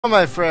Hello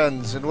my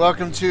friends, and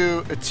welcome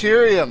to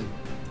Eterium.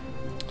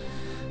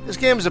 This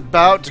game is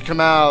about to come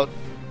out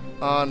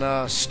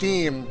on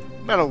Steam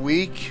about a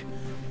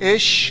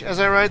week-ish as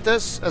I record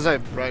this.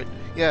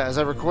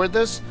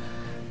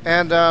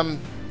 And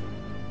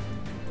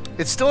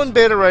it's still in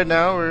beta right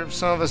now, where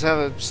some of us have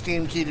a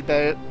Steam key to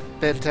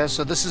beta test,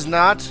 so this is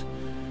not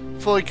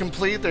fully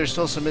complete. There's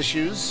still some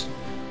issues.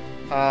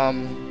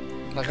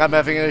 Like I'm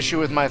having an issue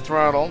with my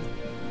throttle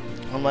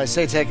on my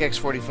Satec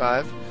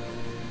X45.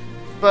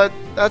 But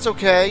that's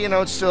okay, you know,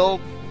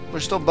 we're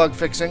still bug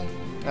fixing.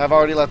 I've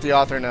already let the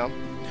author know.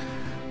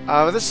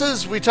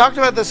 We talked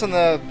about this on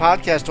the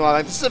podcast a while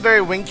back. This is a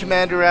very Wing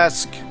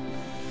Commander-esque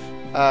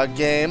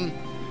game,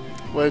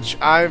 which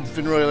I've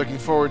been really looking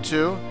forward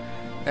to.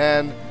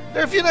 And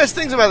there are a few nice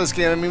things about this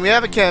game. I mean, we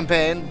have a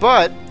campaign,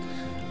 but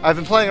I've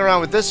been playing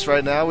around with this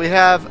right now. We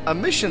have a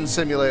mission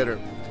simulator.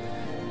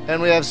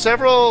 And we have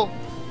several,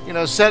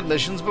 set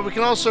missions, but we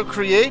can also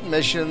create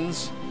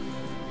missions.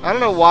 I don't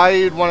know why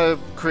you'd want to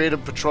create a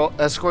patrol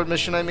escort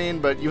mission,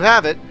 but you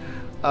have it.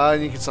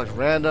 And you can select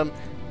random.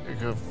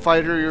 A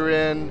fighter you're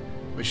in,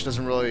 which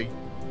doesn't really,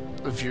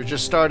 if you're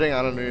just starting,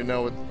 I don't even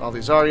know what all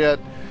these are yet.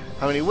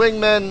 How many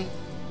wingmen,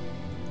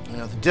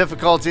 the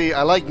difficulty.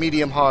 I like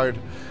medium hard.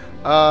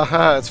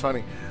 It's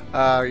funny.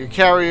 Your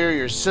carrier,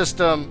 your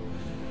system,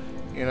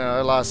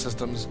 a lot of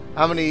systems.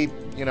 How many,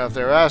 if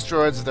there are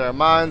asteroids, if there are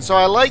mines. So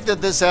I like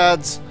that this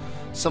adds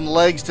some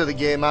legs to the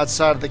game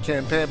outside of the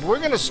campaign. But we're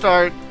going to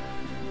start...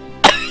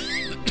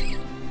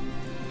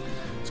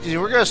 Excuse me,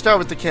 we're going to start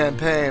with the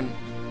campaign.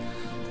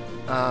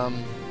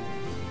 I'm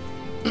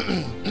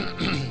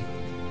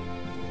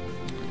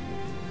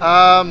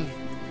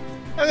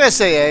going to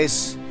say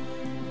ace.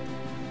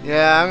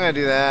 Yeah, I'm going to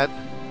do that.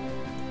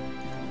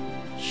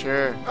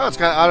 Sure. Oh, it's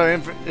got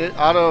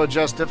auto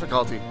adjust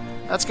difficulty.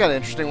 That's kind of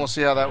interesting. We'll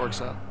see how that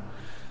works out.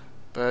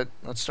 But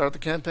let's start the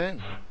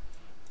campaign.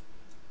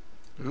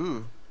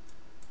 Ooh.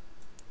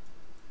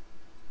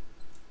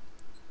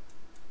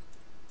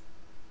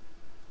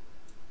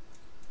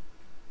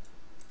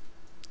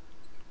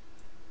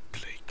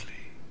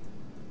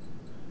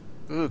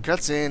 Ooh,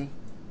 cutscene.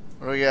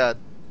 What do we got?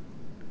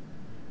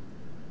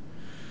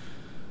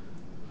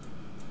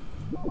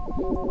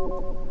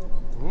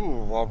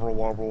 Ooh, warble,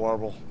 warble,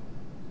 warble.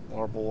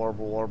 Warble,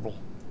 warble, warble.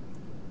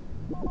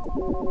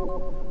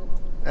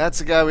 That's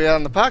the guy we had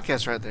on the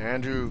podcast right there,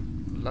 Andrew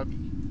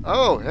Lubby.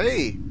 Oh,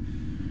 hey!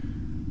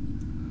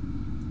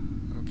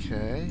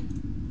 Okay.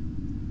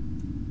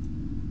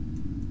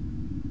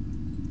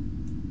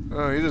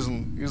 Oh, he's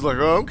like,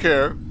 oh, I don't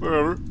care.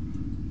 Whatever.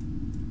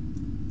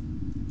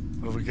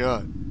 What have we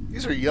got?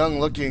 These are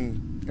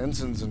young-looking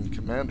ensigns and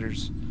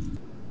commanders.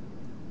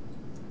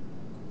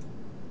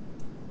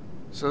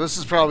 So this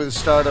is probably the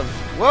start of...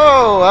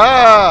 Whoa!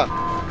 Ah!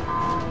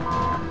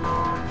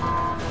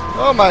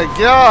 Oh my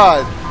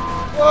God!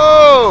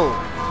 Whoa!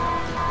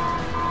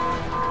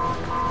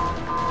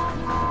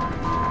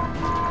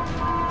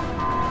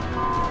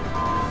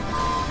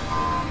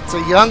 It's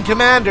a young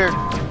commander.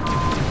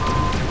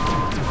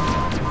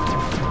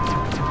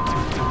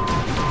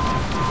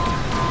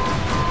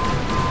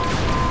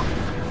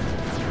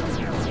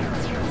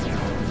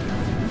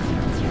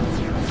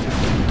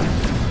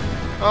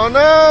 Oh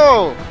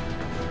no!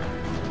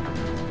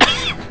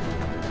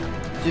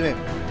 Excuse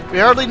me. We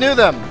hardly knew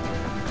them.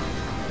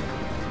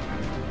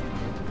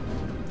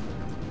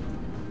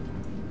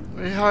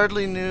 We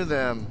hardly knew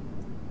them.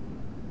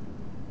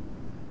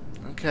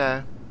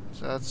 Okay.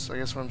 So that's, I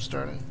guess, where I'm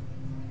starting.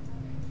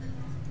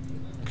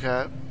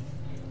 Okay.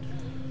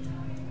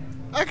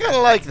 I kind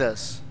of like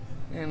this.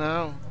 Kind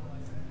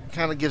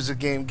of gives the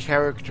game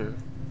character.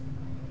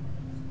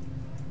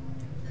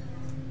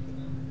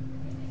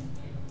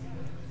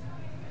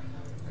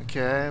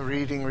 Okay,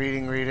 reading.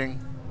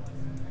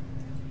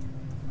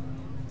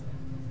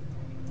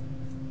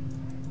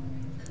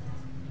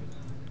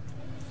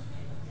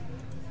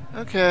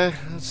 Okay,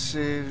 let's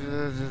see.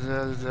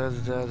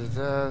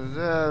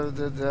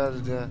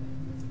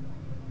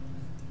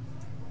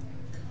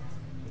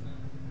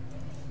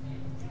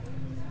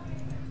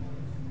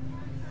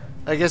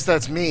 I guess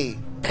that's me.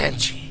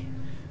 Banshee.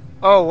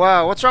 Oh,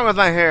 wow. What's wrong with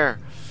my hair?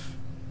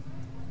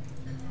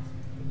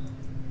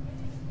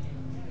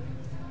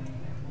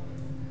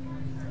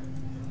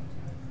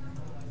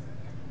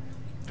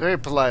 Very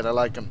polite. I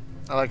like him.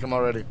 I like him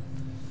already.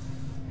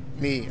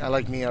 I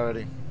like me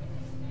already.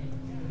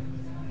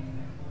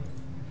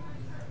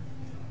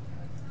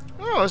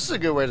 Oh, this is a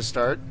good way to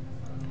start.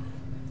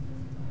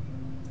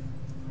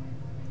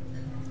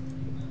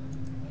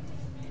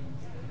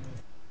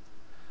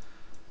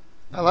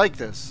 I like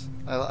this.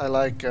 I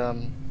like,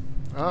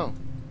 oh,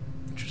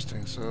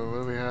 interesting. So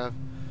what do we have?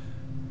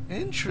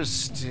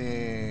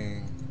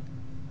 Interesting.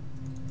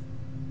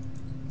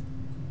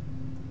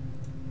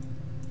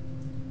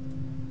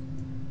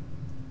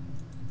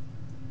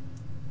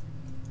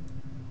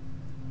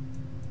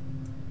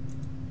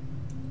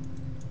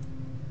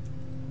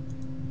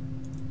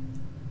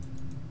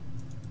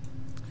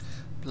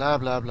 Blah,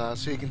 blah, blah.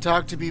 So you can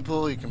talk to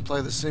people, you can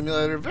play the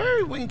simulator.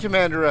 Very Wing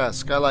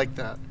Commander-esque. I like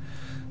that.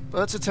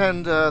 Let's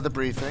attend the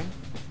briefing.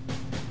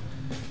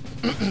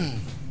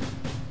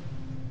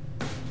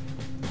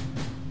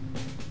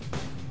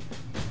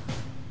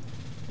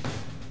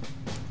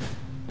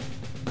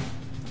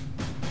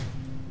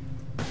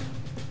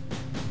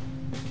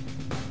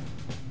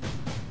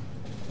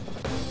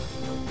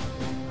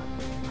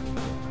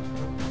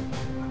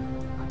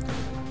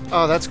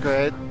 Oh, that's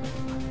great.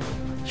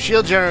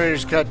 Shield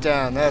generators cut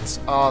down. That's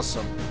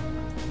awesome.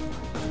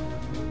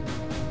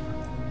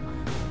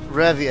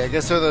 Revy, I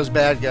guess they're those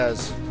bad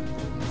guys.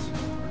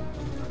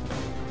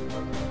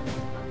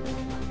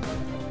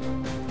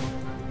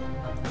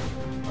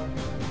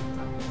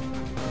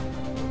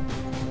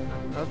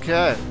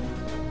 Okay.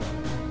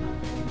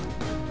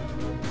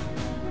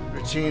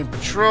 Routine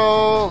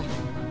patrol.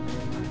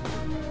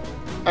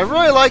 I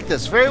really like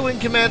this. Very Wing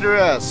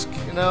Commander-esque.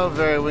 You know,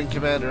 very Wing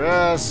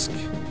Commander-esque.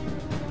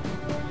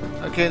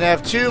 Okay,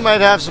 Nav 2 might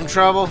have some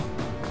trouble.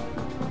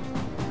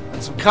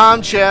 And some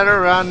comm chatter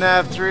around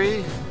Nav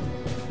 3.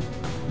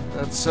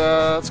 Let's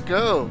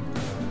go.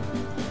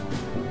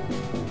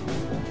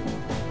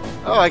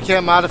 Oh, I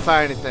can't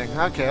modify anything.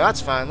 Okay,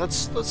 that's fine.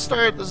 Let's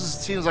start.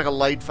 Seems like a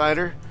light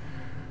fighter.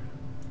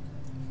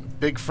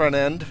 Big front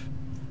end.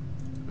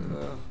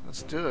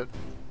 Let's do it.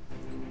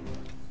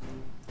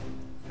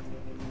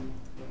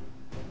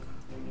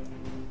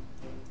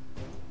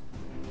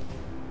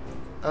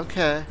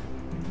 Okay.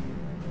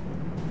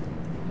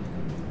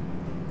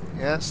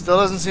 Yeah, still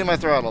doesn't see my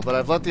throttle, but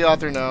I've let the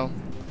author know.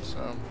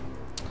 So,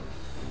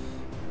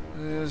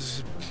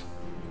 there's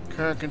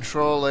current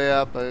control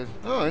layout.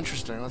 Oh,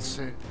 interesting. Let's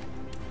see.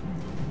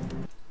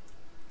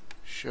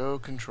 Show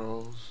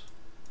controls.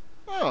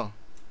 Oh.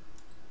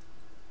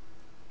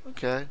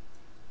 Okay.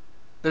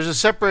 There's a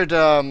separate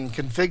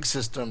config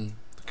system,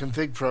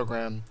 config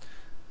program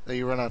that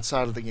you run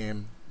outside of the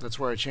game. That's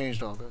where I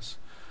changed all this.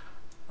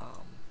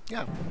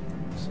 Yeah.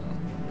 So.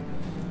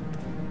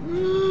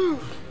 Woo.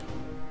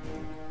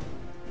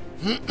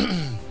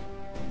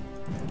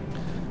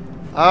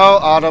 Oh,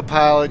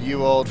 autopilot,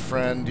 you old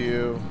friend,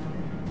 you.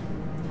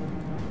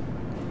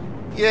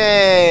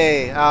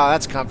 Yay! Oh,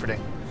 that's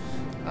comforting.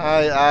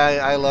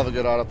 I love a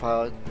good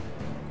autopilot.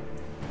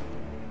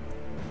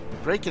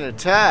 Break and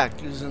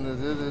attack using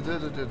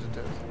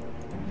the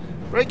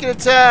break and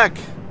attack.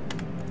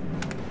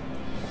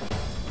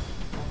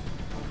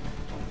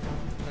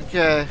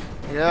 Okay.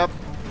 Yep.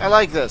 I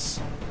like this.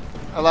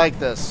 I like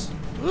this.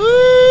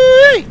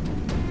 Woo!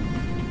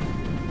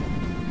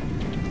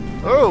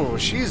 Oh,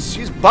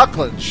 she's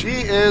buckling. She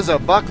is a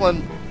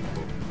buckling.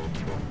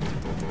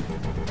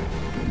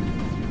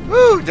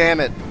 Woo! Damn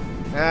it.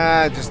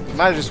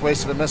 Might have just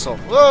wasted a missile.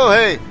 Whoa!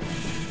 Hey.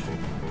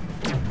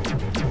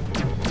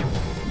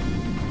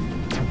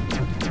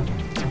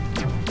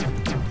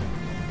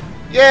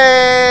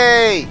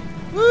 Yay!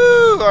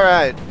 Woo! All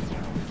right.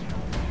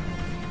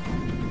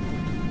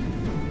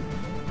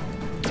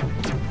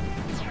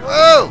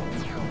 Whoa!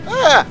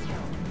 Ah!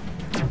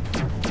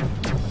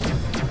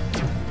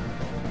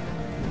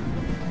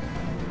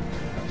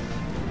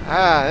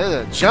 Ah, this is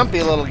a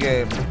jumpy little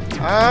game.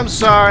 I'm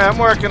sorry, I'm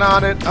working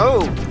on it.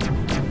 Oh!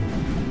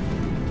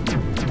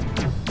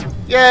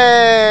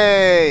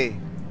 Yay!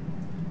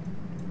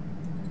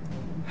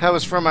 That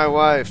was for my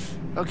wife.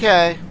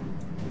 Okay.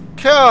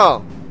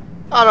 Cool!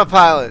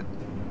 Autopilot.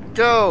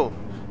 Go!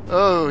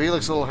 Oh, he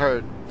looks a little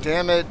hurt.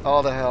 Damn it,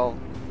 all to hell.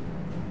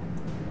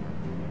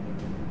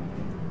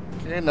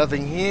 Okay,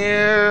 nothing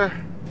here.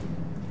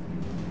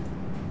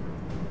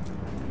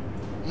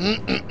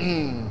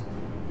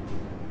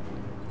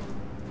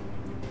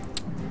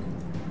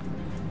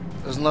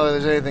 Doesn't look like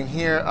there's anything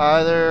here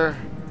either.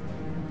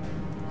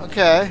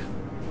 Okay.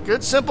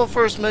 Good, simple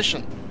first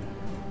mission.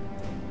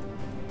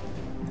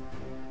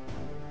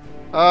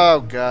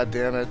 Oh, god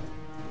damn it.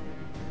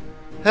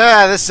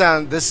 Ah,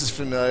 this is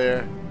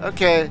familiar.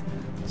 Okay.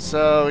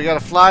 So, we gotta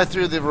fly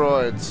through the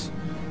roids.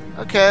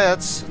 Okay,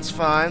 that's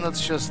fine.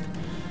 Let's just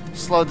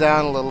slow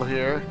down a little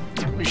here.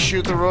 Can we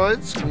shoot the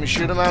roids? Can we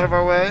shoot them out of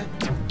our way?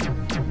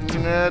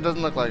 Nah, it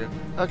doesn't look like it.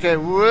 Okay,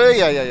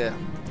 yeah.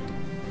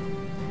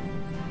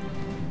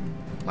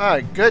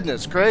 My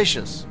goodness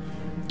gracious.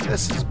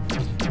 This is...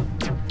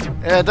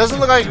 Yeah, it doesn't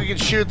look like we can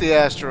shoot the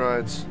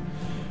asteroids.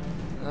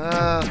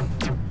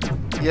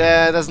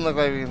 Yeah, it doesn't look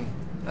like we can...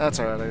 That's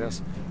alright, I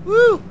guess.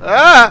 Woo!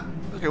 Ah!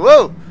 Okay,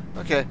 whoa!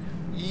 Okay.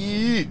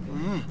 Yee.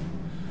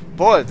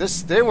 Boy,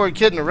 they weren't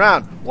kidding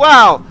around.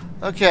 Wow!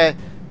 Okay.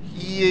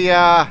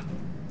 Yeah.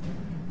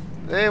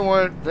 They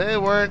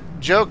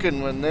weren't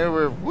joking when they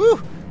were...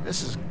 Woo!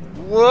 This is...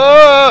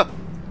 Whoa!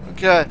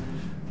 Okay.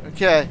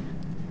 Okay.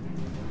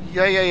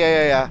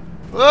 Yeah.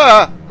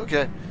 Ah!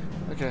 Okay.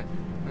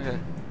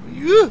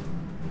 Woo!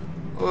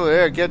 Oh,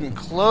 they're getting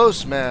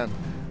close, man.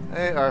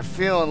 They are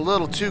feeling a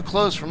little too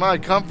close for my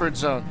comfort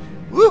zone.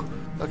 Woo!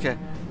 Okay.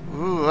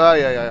 Ooh,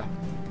 yeah.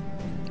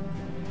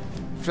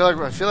 I feel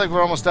like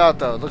we're almost out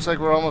though. It looks like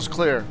we're almost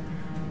clear.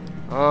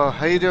 Oh,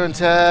 how you doing,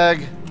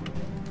 Tag?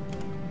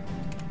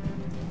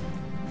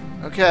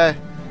 Okay.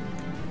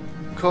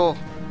 Cool.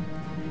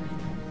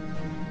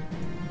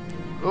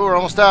 Ooh, we're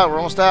almost out.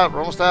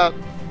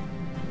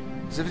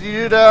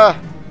 Zippity-doo-dah.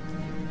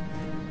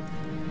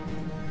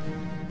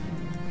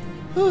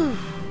 Whew.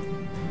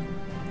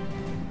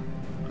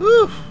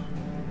 Whew.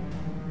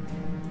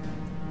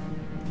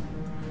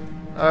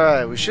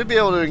 Alright, we should be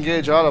able to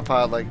engage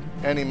autopilot like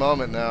any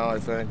moment now, I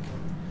think.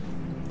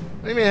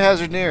 What do you mean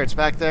hazard near? It's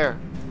back there.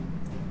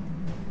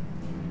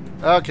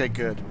 Okay,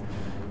 good.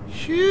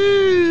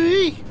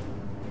 Shoo-wee.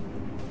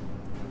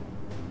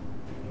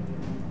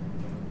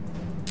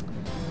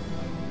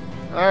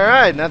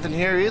 Alright, nothing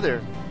here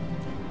either.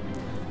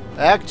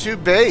 Act 2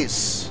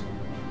 base.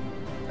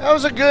 That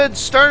was a good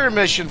starter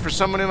mission for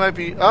someone who might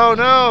be... Oh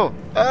no!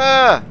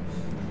 Ah!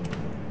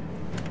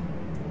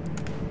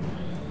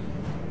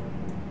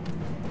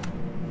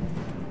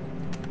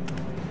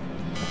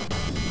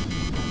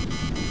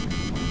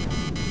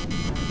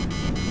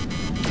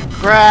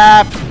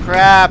 Crap!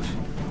 Crap!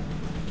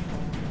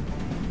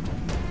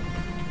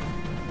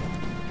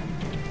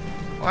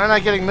 Why am I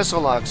getting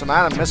missile locks? Am I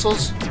out of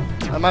missiles?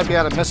 I might be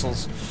out of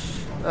missiles.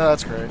 Oh,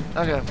 that's great.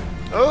 Okay.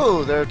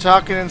 Oh, they're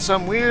talking in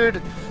some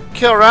weird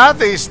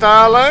Kilrathi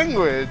style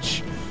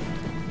language.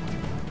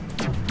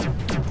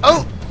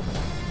 Oh!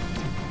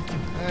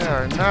 They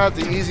are not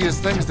the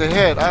easiest things to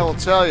hit, I will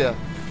tell you.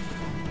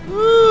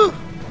 Woo!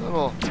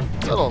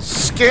 Little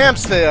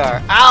scamps they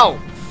are. Ow!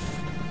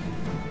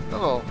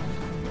 Little.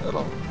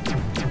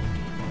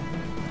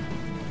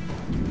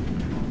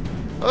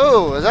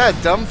 Oh, is that a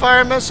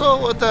dumbfire missile?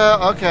 What the?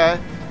 Okay.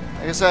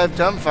 I guess I have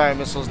dumbfire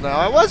missiles now.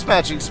 I was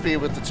matching speed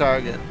with the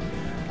target.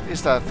 At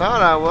least I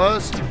thought I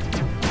was.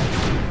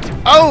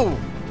 Oh!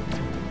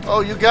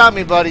 Oh, you got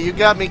me, buddy. You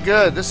got me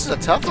good. This is a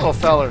tough little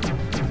feller.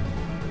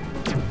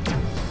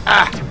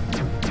 Ah!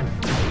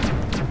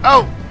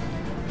 Oh!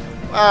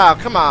 Wow,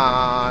 come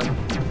on.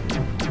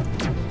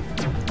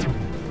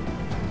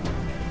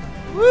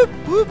 Whoop,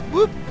 whoop,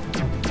 whoop.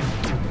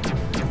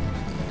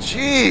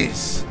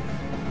 Jeez.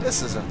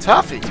 This is a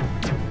toughie.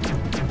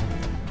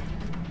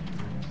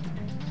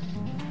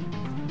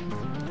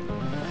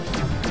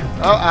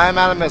 Oh, I'm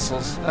out of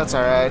missiles. That's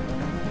alright.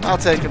 I'll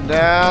take him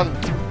down.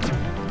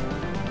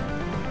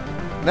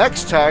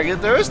 Next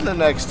target? There isn't a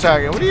next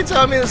target. What are you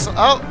telling me this?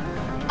 Oh,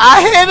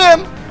 I hit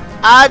him!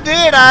 I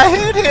did! I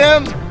hit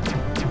him!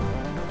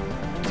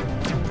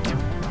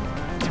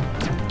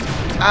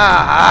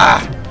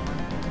 Ah!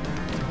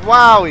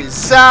 Wowie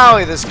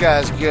zowie, this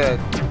guy's good.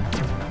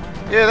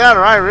 Yeah, that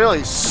or I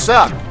really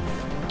suck.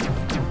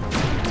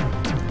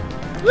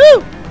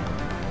 Woo!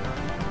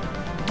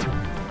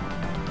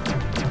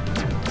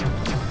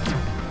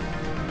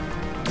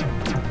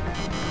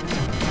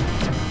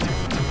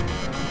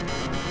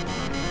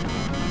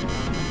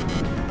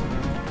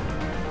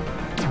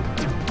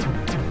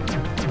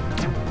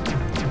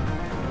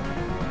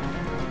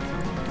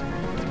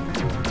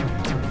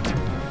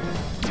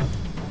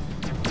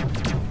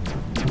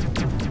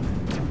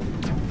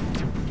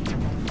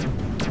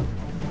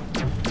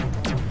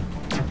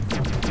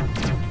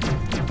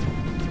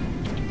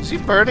 Is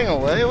he burning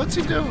away? What's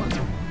he doing?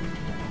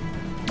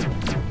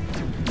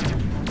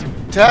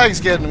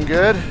 Tag's getting him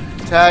good.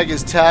 Tag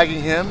is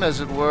tagging him, as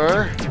it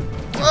were.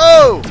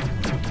 Whoa!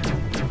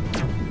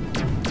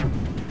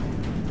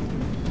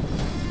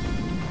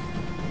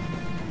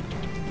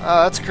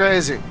 Oh, that's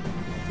crazy.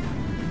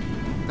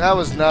 That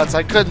was nuts.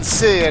 I couldn't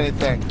see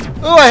anything.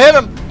 Ooh, I hit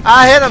him!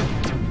 I hit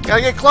him!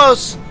 Gotta get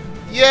close.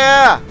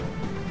 Yeah!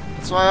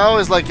 That's why I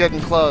always like getting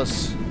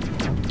close.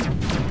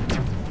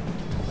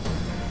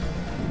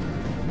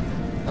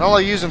 I don't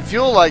like using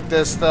fuel like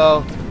this,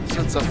 though,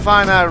 since it's a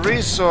finite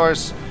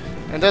resource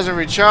and doesn't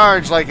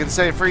recharge like in,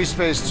 say, Free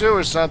Space 2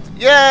 or something.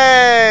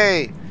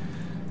 Yay!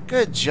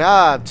 Good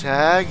job,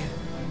 Tag.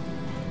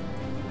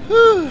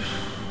 Whew.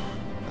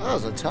 That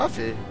was a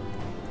toughie.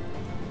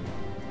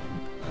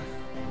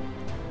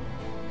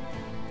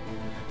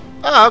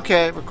 Oh,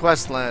 okay.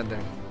 Request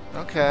landing.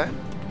 Okay.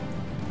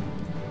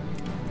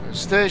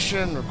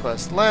 Station,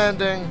 request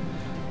landing.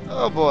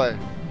 Oh, boy.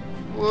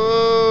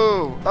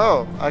 Whoa!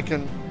 Oh, I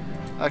can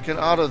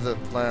auto the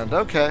land.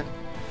 Okay.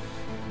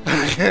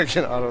 I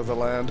can auto the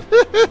land.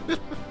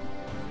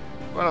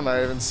 What am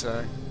I even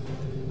saying?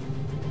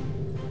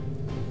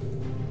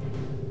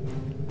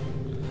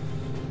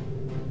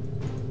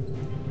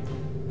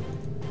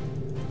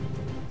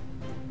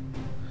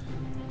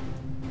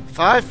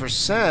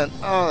 %?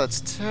 Oh,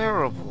 that's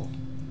terrible.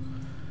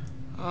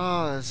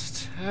 Oh,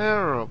 that's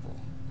terrible.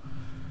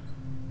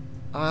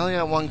 Oh, I only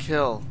got 1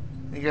 kill.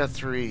 You got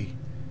 3.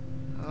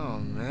 Oh,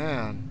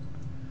 man.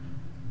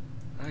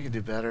 I can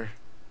do better.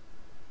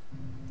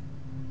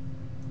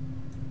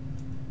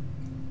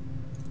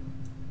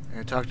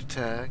 I talk to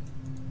Tag.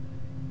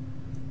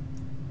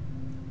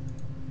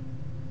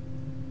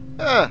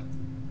 Ah!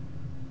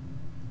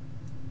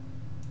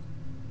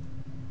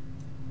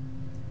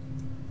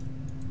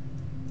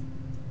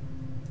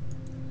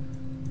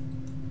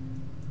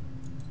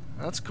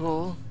 That's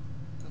cool.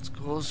 That's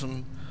cool.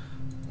 Some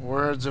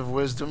words of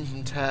wisdom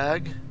from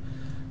Tag.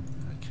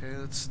 Okay,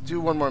 let's do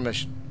one more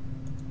mission.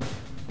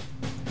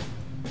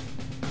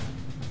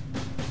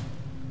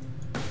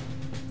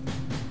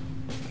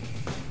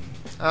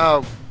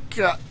 Oh,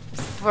 God.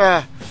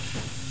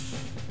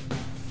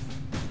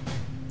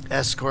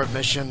 Escort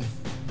mission.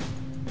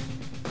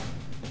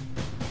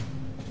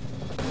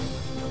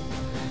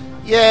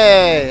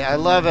 Yay! I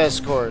love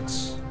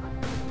escorts.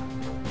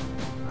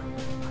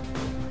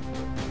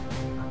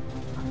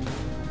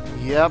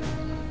 Yep.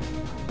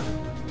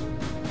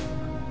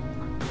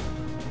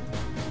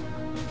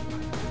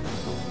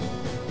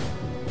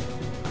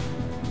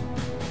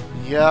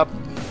 Yep.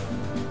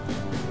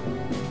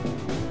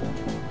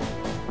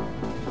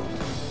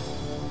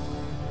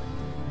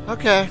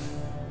 Okay.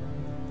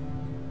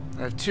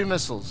 I have 2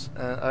 missiles.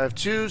 I have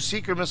 2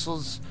 seeker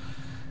missiles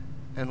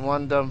and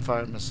 1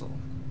 dumbfire missile.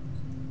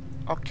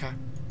 Okay.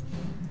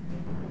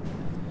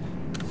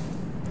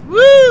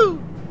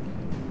 Woo!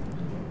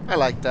 I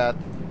like that.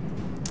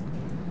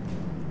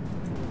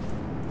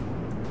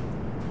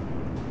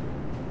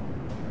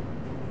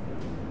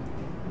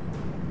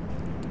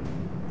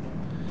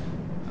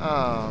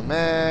 Oh,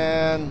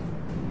 man.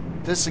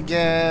 This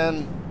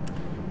again.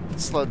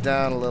 Let's slow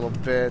down a little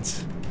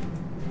bit.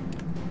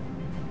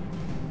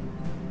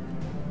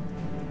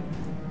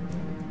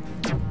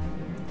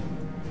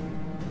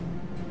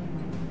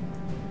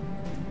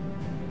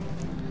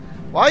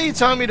 Why are you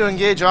telling me to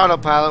engage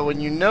autopilot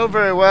when you know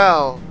very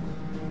well?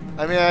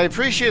 I mean, I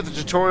appreciate the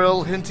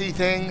tutorial hinty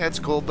thing. That's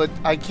cool, but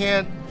I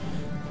can't...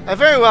 I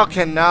very well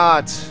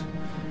cannot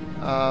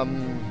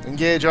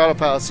engage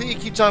autopilot. See, you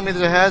keep telling me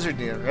there's a hazard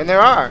near. And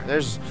there are.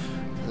 There's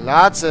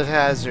lots of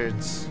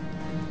hazards.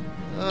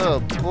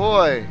 Oh,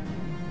 boy.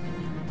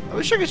 I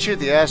wish I could shoot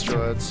the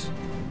asteroids.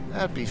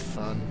 That'd be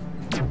fun.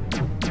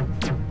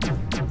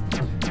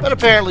 But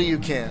apparently you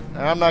can't. And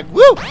I'm not...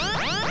 Woo!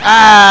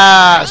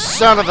 Ah,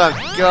 son of a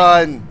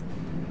gun.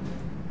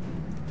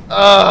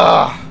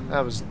 Ugh,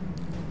 that was...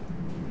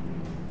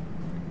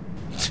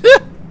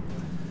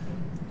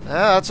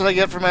 that's what I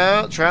get for my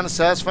own, trying to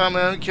satisfy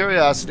my own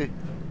curiosity.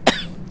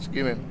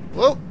 Excuse me.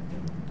 Whoa.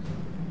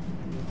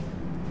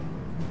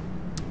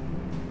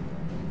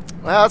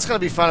 Well, it's going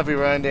to be fun if we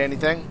run into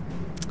anything.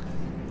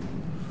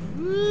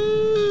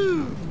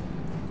 Woo.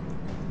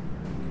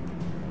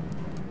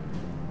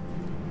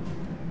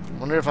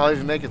 Wonder if I'll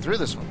even make it through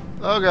this one.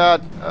 Oh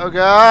god. Oh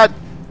god.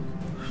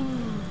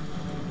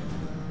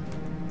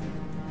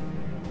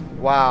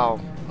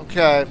 Wow.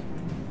 Okay.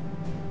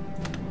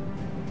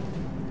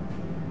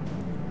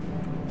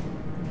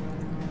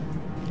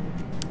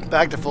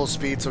 Back to full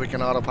speed so we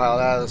can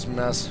autopilot out of this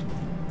mess.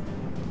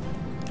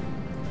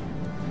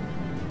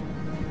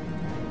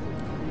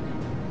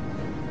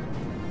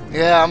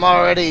 Yeah, I'm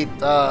already...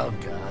 Oh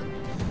god.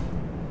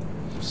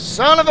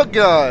 Son of a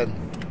gun.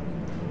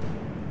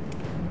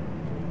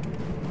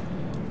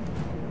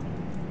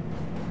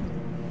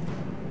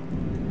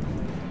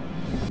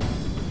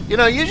 You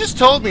know, you just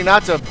told me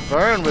not to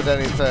burn with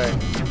anything.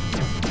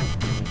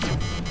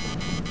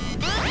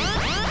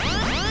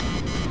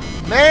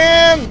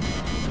 Man!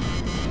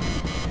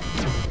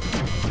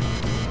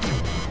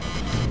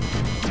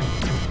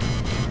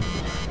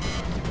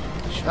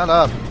 Shut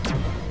up.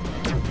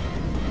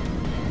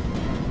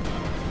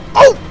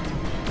 Oh!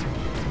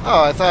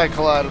 Oh, I thought I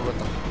collided with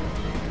them.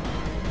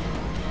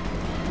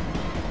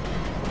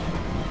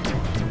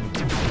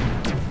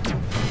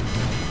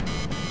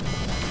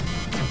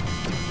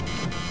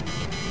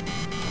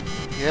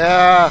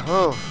 Yeah,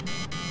 oh.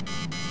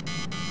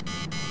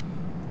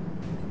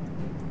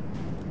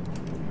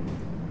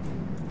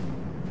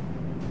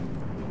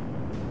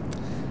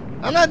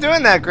 I'm not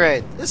doing that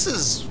great. This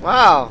is,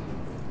 wow.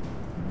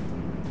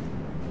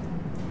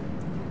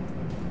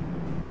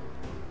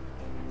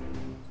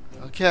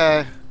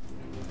 Okay.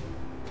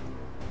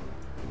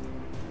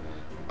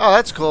 Oh,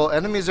 that's cool.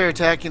 Enemies are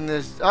attacking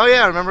this. Oh,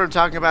 yeah, I remember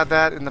talking about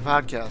that in the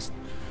podcast.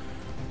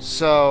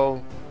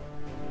 So,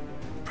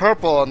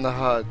 purple on the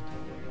HUD.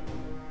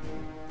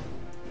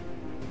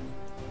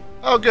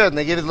 Oh, good. And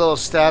they give you the little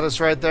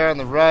status right there on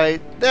the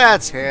right.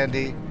 That's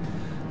handy.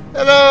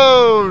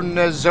 Hello,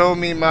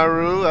 Nozomi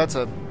Maru. That's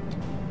a...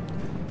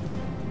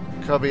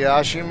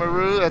 Kobayashi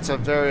Maru. That's a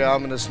very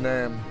ominous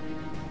name.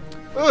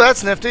 Ooh,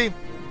 that's nifty.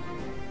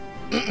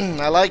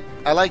 I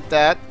like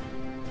that.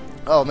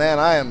 Oh man,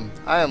 I am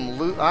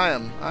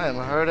hurting.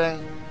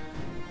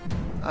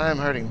 I am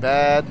hurting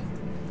bad.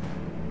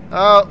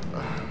 Oh,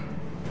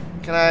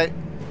 can I?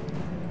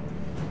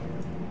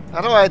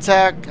 How do I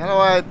attack? How do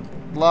I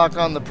lock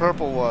on the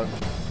purple one?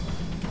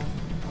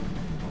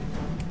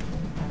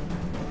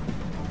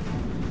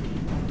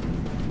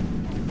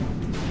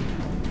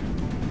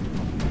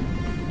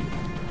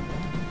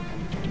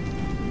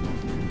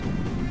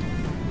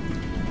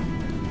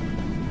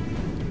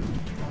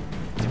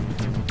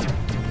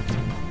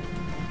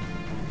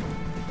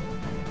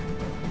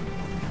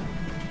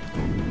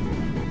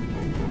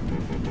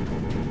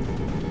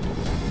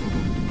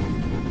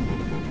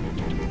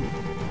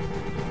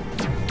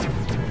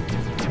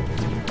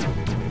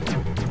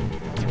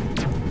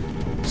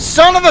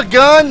 Son of a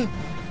gun!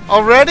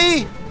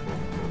 Already?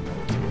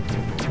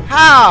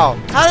 How?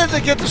 How did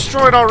they get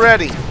destroyed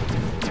already?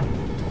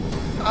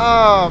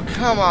 Oh,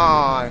 come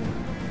on.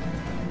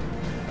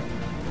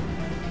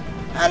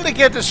 How did it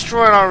get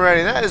destroyed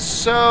already? That is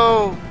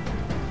so...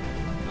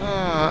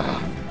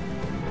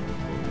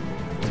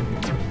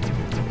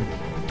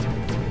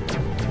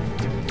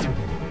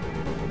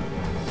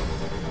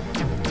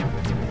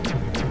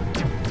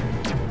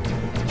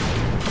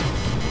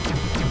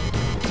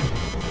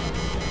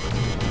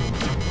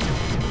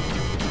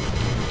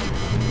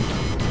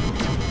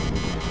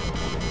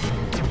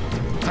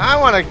 I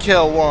want to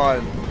kill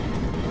one.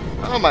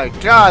 Oh my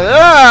god.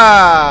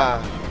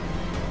 Ah!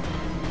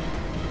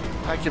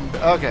 I can...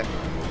 Okay.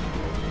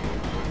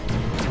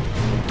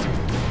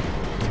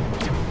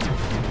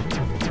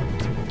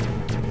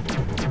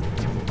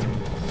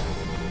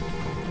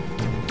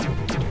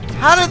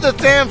 How did the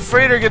damn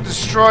freighter get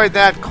destroyed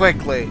that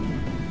quickly?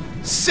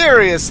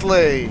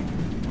 Seriously.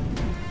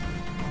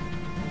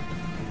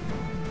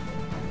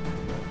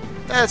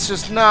 That's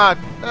just not...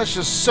 That's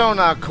just so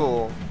not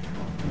cool.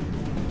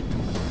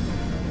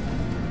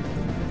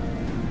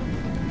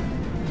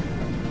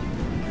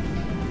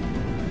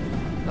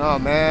 Oh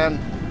man,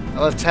 I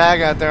left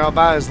Tag out there all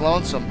by his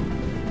lonesome.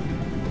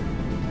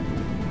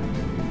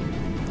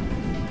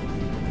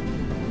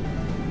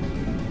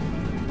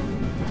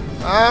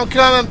 I'm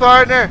coming,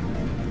 partner.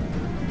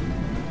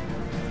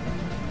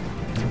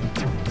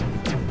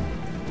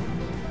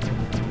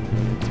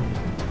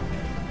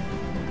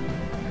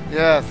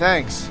 Yeah,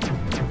 thanks.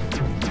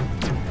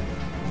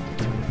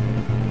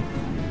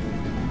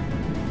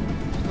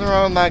 Nothing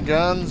wrong with my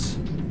guns.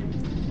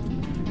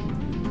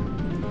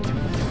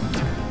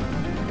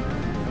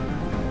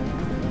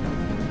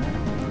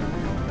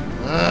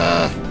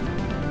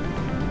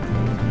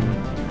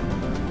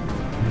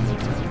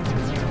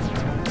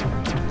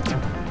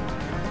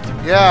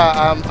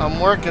 Yeah, I'm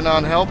working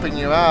on helping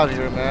you out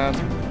here, man.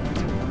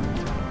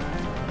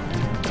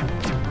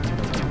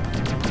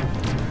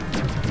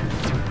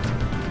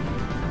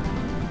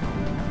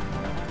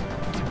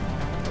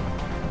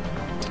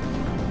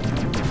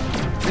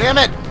 Damn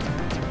it!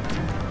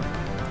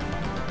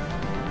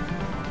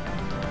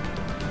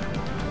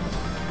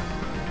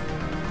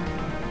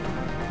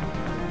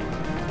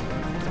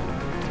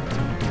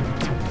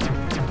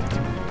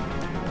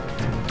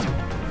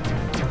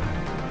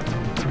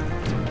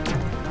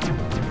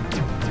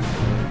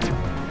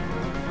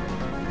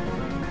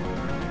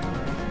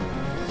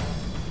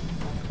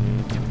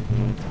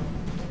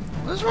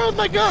 What's wrong with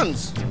my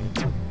guns?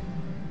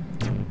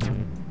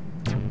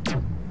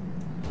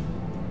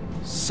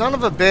 Son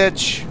of a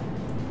bitch.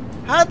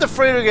 How did the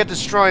freighter get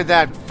destroyed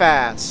that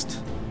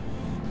fast?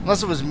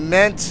 Unless it was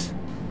meant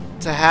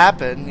to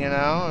happen, you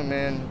know? I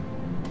mean...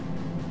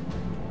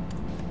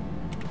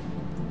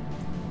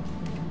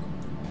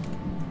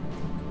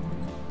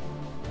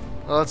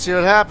 Well, let's see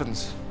what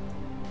happens.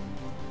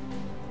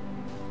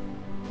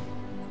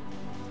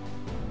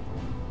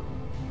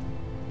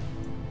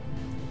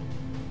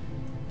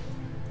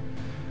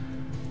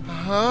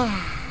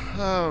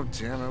 Oh,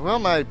 damn it. Well,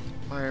 my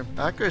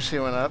accuracy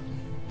went up.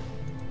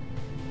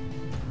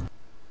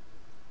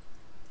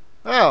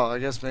 Well, I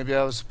guess maybe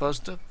I was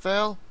supposed to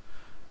fail.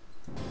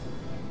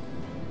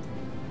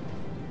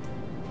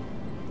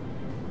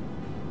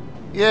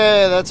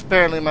 Yeah, that's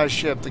apparently my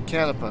ship, the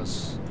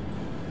Canopus.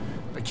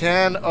 The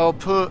can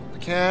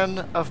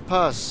of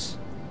pus.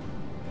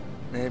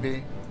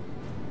 Maybe.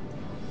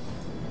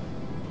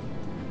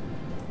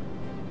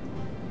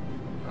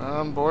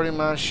 I'm boarding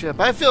my ship.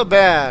 I feel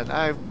bad.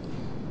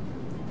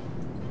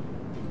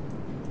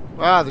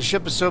 Wow, the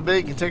ship is so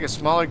big you can take a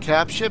smaller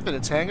cap ship in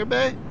its hangar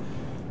bay?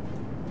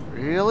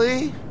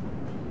 Really?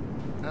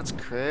 That's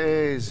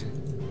crazy.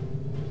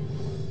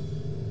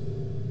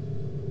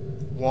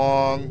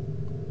 Wong.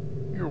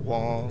 You're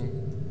Wong.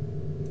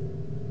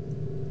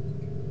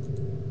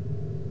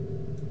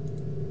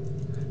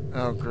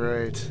 Oh,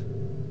 great.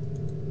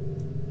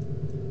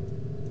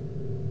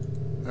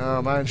 Oh,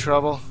 am I in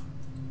trouble?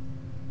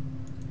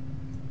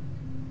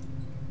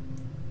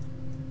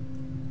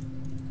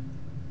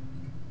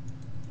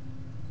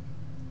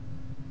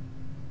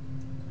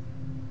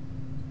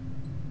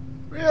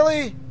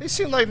 Really? They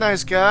seem like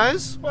nice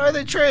guys. Why are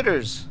they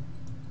traitors?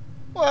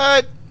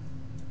 What?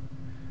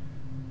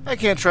 I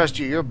can't trust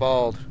you. You're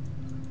bald.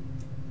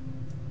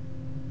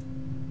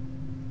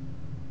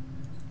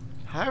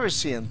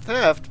 Piracy and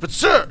theft? But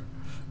sir!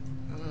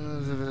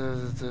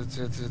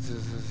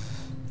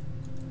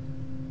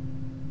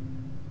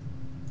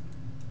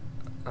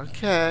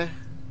 Okay.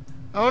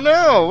 Oh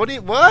no!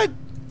 What?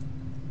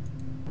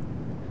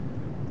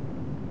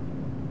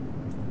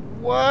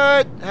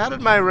 What? How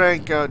did my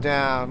rank go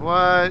down?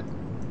 What?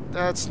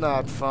 That's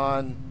not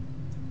fun.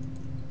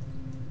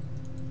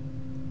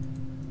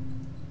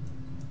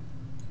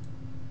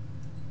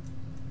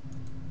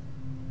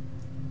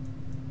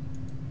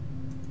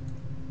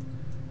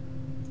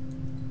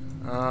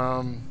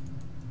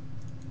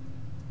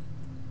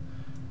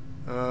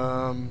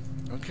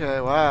 Okay,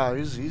 wow,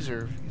 these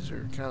are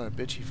kind of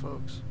bitchy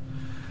folks.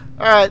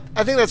 Alright,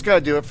 I think that's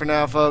gonna do it for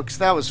now, folks.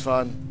 That was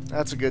fun.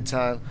 That's a good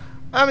time.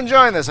 I'm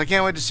enjoying this. I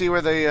can't wait to see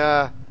where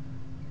the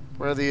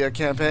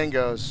campaign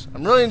goes.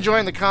 I'm really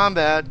enjoying the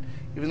combat,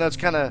 even though it's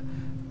kind of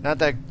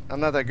I'm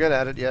not that good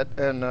at it yet,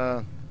 and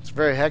it's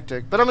very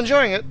hectic, but I'm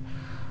enjoying it.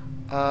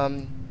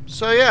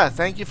 So yeah,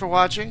 thank you for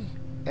watching,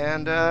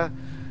 and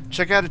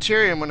check out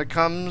Eterium when it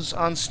comes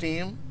on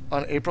Steam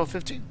on April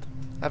 15th.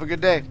 Have a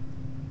good day.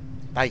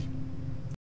 Bye.